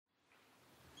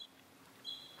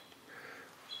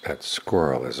That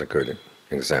squirrel is a good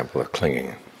example of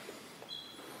clinging.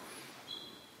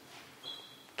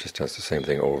 Just does the same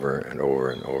thing over and over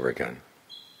and over again,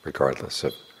 regardless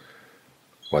of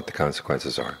what the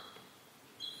consequences are.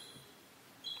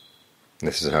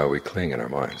 This is how we cling in our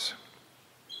minds.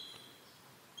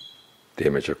 The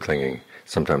image of clinging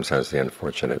sometimes has the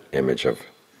unfortunate image of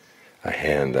a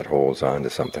hand that holds on to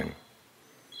something.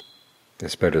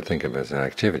 It's better to think of it as an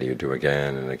activity you do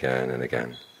again and again and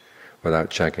again, without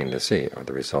checking to see, are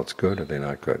the results good or are they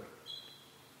not good?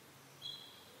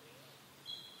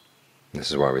 This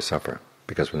is why we suffer,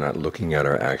 because we're not looking at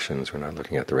our actions, we're not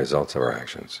looking at the results of our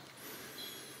actions.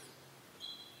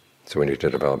 So we need to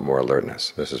develop more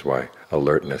alertness. This is why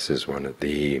alertness is one of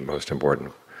the most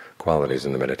important qualities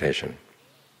in the meditation.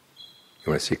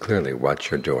 You want to see clearly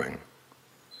what you're doing.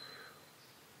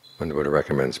 When the Buddha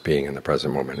recommends being in the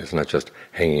present moment, it's not just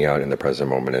hanging out in the present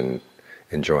moment and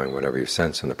enjoying whatever you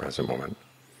sense in the present moment.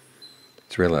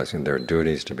 It's realizing there are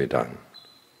duties to be done,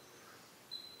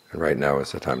 and right now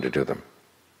is the time to do them.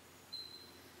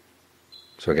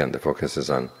 So again, the focus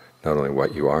is on not only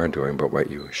what you are doing, but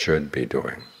what you should be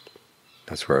doing.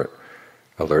 That's where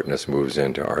alertness moves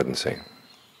into ardency.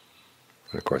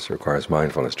 And of course it requires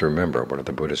mindfulness to remember what are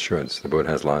the Buddha's shoulds. The Buddha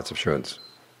has lots of shoulds.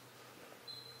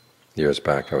 Years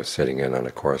back I was sitting in on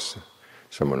a course,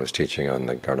 someone was teaching on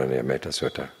the Garaniya Metta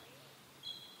Sutta.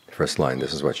 First line,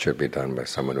 this is what should be done by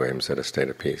someone who aims at a state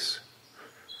of peace.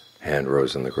 Hand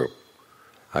rose in the group.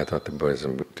 I thought the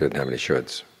Buddhism didn't have any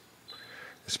shoulds.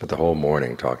 They spent the whole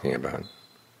morning talking about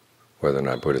whether or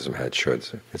not Buddhism had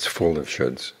shoulds. It's full of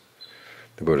shoulds.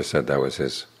 The Buddha said that was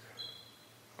his,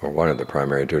 or one of the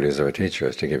primary duties of a teacher,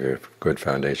 is to give you a good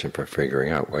foundation for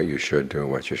figuring out what you should do and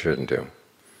what you shouldn't do.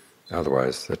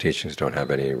 Otherwise the teachings don't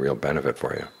have any real benefit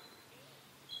for you,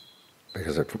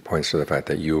 because it points to the fact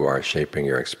that you are shaping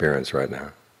your experience right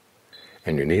now,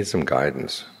 and you need some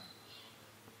guidance,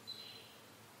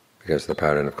 because the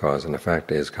pattern of cause and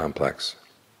effect is complex.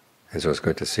 And so it's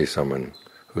good to see someone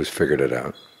who's figured it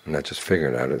out, and not just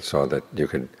figured it out, it saw that you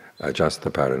could adjust the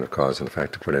pattern of cause and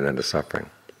effect to put an end to suffering.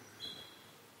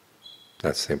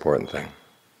 That's the important thing.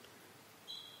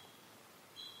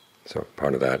 So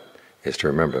part of that is to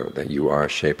remember that you are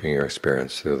shaping your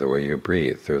experience through the way you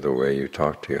breathe, through the way you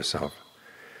talk to yourself,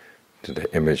 to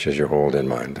the images you hold in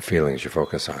mind, the feelings you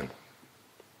focus on.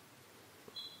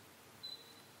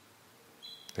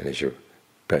 And as you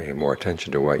pay more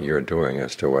attention to what you're doing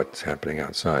as to what's happening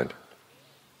outside,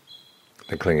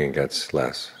 the clinging gets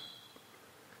less.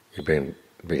 You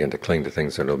begin to cling to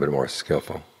things that are a little bit more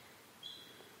skillful.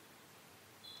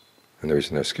 And the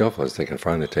reason they're skillful is they can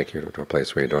finally take you to a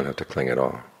place where you don't have to cling at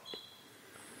all.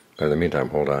 But in the meantime,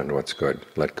 hold on to what's good,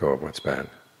 let go of what's bad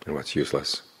and what's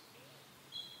useless.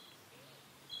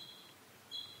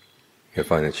 You'll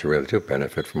find that you really do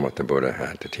benefit from what the Buddha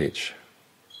had to teach.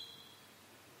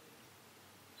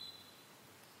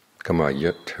 คำว่า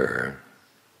ยึดถือ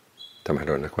ทำให้เ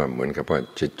ราในความเหมือนกับว่า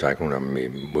จิตใจของเรามี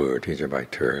มือที่จะไป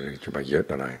ถือหรือจะไปยึด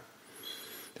อะไร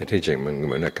แต่ที่จริงมันเห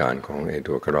มือนอาการของไอ้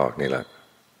ตัวกระรอกนี่แหละ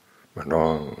มันร้อ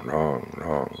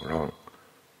ง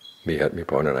มีเหตุมี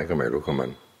ผลอะไรก็ไม่รู้ของ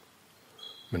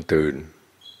มันตื่น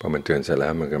พอมันตื่นเสร็จแล้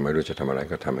วมันก็ไม่รู้จะทำอะไร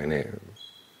ก็ทำให้แน่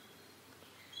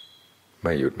ไ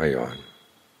ม่หยุดไม่หย่อน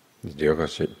เดี๋ยวก็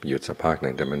หยุดสักพักห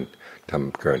นึ่งแต่มันท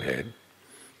ำเกินเหตุ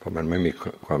เพราะมันไม่มี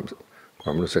คว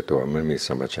ามรู้สึกตัวมันมี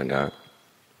สัมปชัญญะ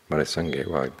ไม่ได้สังเกต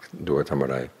ว่าดูทำอะ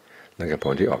ไรแล้วก็ผ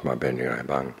ลที่ออกมาเป็นอย่างไร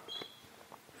บ้าง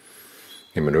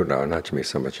มนุษย์เราน่าจะมี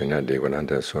สัมปชัญญะดีกว่านั้นแ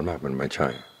ต่ส่วนมากมันไม่ใช่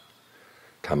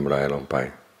ทำอะไรลงไป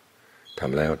ท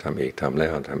ำแล้วทำอีกทำแล้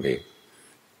วทำอีก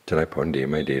จะได้ผลดี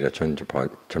ไม่ดีแล้ว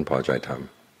ฉันพอใจท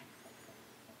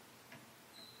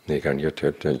ำนี่การยึดถื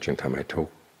อจึงทำให้ทุก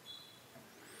ข์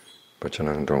เพราะฉะ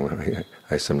นั้นตรงใ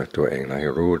ห้สำนึกตัวเองและให้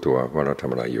รู้ตัวว่าเราท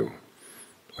ำอะไรอยู่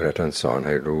เวลาท่านสอนใ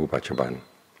ห้รู้ปัจจุบัน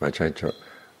ไม่ใช่จะ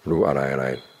รู้อะไร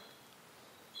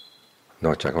น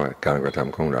อกจากว่าการกระท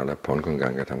ำของเราและผลของกา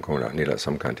รกระทำของเรานี่แหละส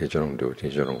ำคัญที่จะต้องดู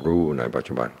ที่จะต้องรู้ในปัจ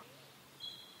จุบัน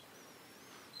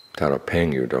ถ้าเราเพ่ง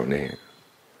อยู่ตรงนี้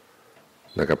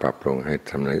แล้วก็ปรับปรุงให้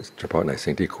ทำเฉพาะใน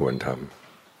สิ่งที่ควรทำ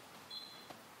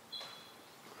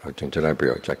เราจึงจะได้ประโ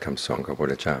ยชน์จากคำสอนของพระพุท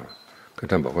ธเจ้าคือ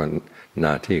ท่านบอกว่าห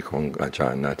น้าที่ของอาจา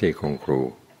รย์หน้าที่ของครู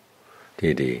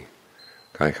ที่ดี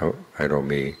ให้เรา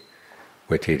มี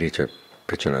วิธีที่จะ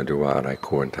พิจารณาดูว่าอะไรค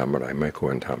วรทำอะไรไม่ค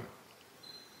วรทำ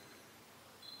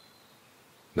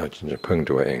เราจึงจะพึ่ง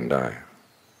ตัวเองได้